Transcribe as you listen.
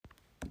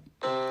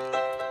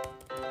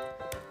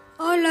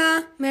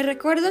Hola, ¿me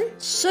recuerdan?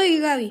 Soy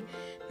Gaby.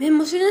 Me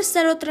emociona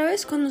estar otra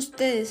vez con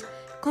ustedes,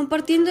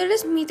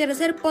 compartiéndoles mi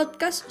tercer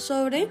podcast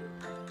sobre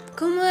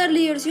cómo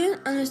darle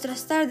diversión a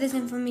nuestras tardes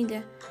en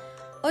familia.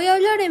 Hoy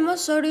hablaremos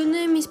sobre uno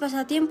de mis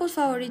pasatiempos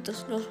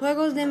favoritos, los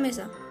juegos de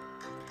mesa.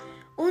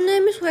 Uno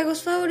de mis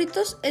juegos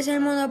favoritos es el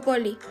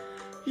Monopoly.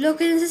 Lo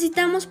que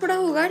necesitamos para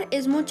jugar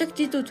es mucha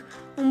actitud,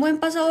 un buen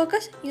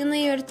pasabocas y una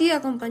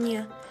divertida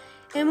compañía.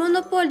 El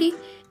Monopoly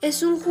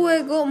es un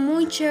juego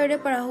muy chévere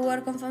para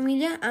jugar con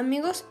familia,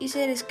 amigos y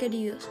seres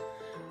queridos.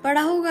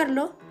 Para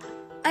jugarlo,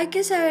 hay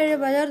que saber el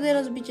valor de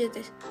los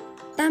billetes.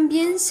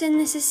 También se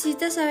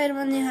necesita saber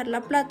manejar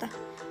la plata.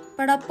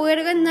 Para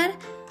poder ganar,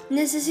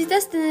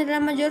 necesitas tener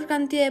la mayor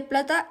cantidad de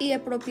plata y de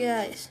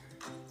propiedades.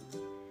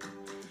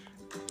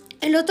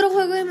 El otro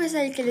juego de mesa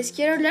del que les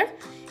quiero hablar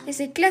es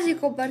el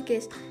clásico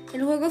parqués,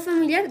 el juego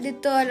familiar de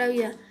toda la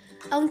vida.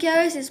 Aunque a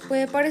veces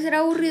puede parecer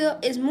aburrido,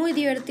 es muy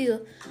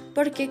divertido,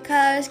 porque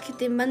cada vez que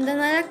te mandan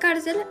a la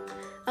cárcel,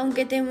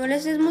 aunque te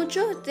molestes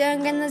mucho, te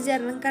dan ganas de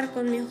arrancar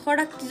con mejor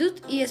actitud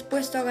y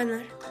dispuesto a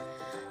ganar.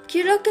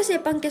 Quiero que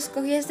sepan que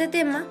escogí este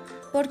tema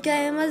porque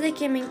además de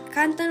que me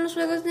encantan los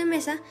juegos de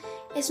mesa,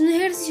 es un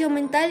ejercicio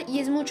mental y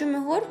es mucho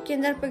mejor que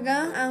andar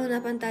pegada a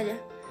una pantalla.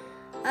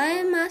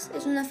 Además,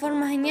 es una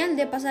forma genial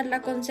de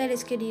pasarla con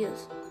seres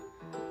queridos.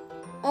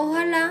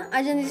 Ojalá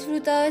hayan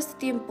disfrutado de este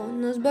tiempo.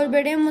 Nos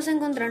volveremos a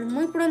encontrar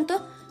muy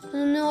pronto con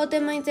un nuevo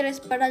tema de interés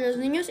para los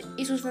niños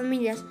y sus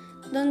familias,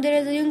 donde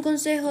les doy un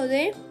consejo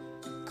de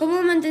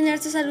cómo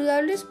mantenerse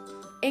saludables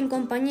en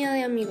compañía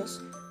de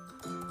amigos.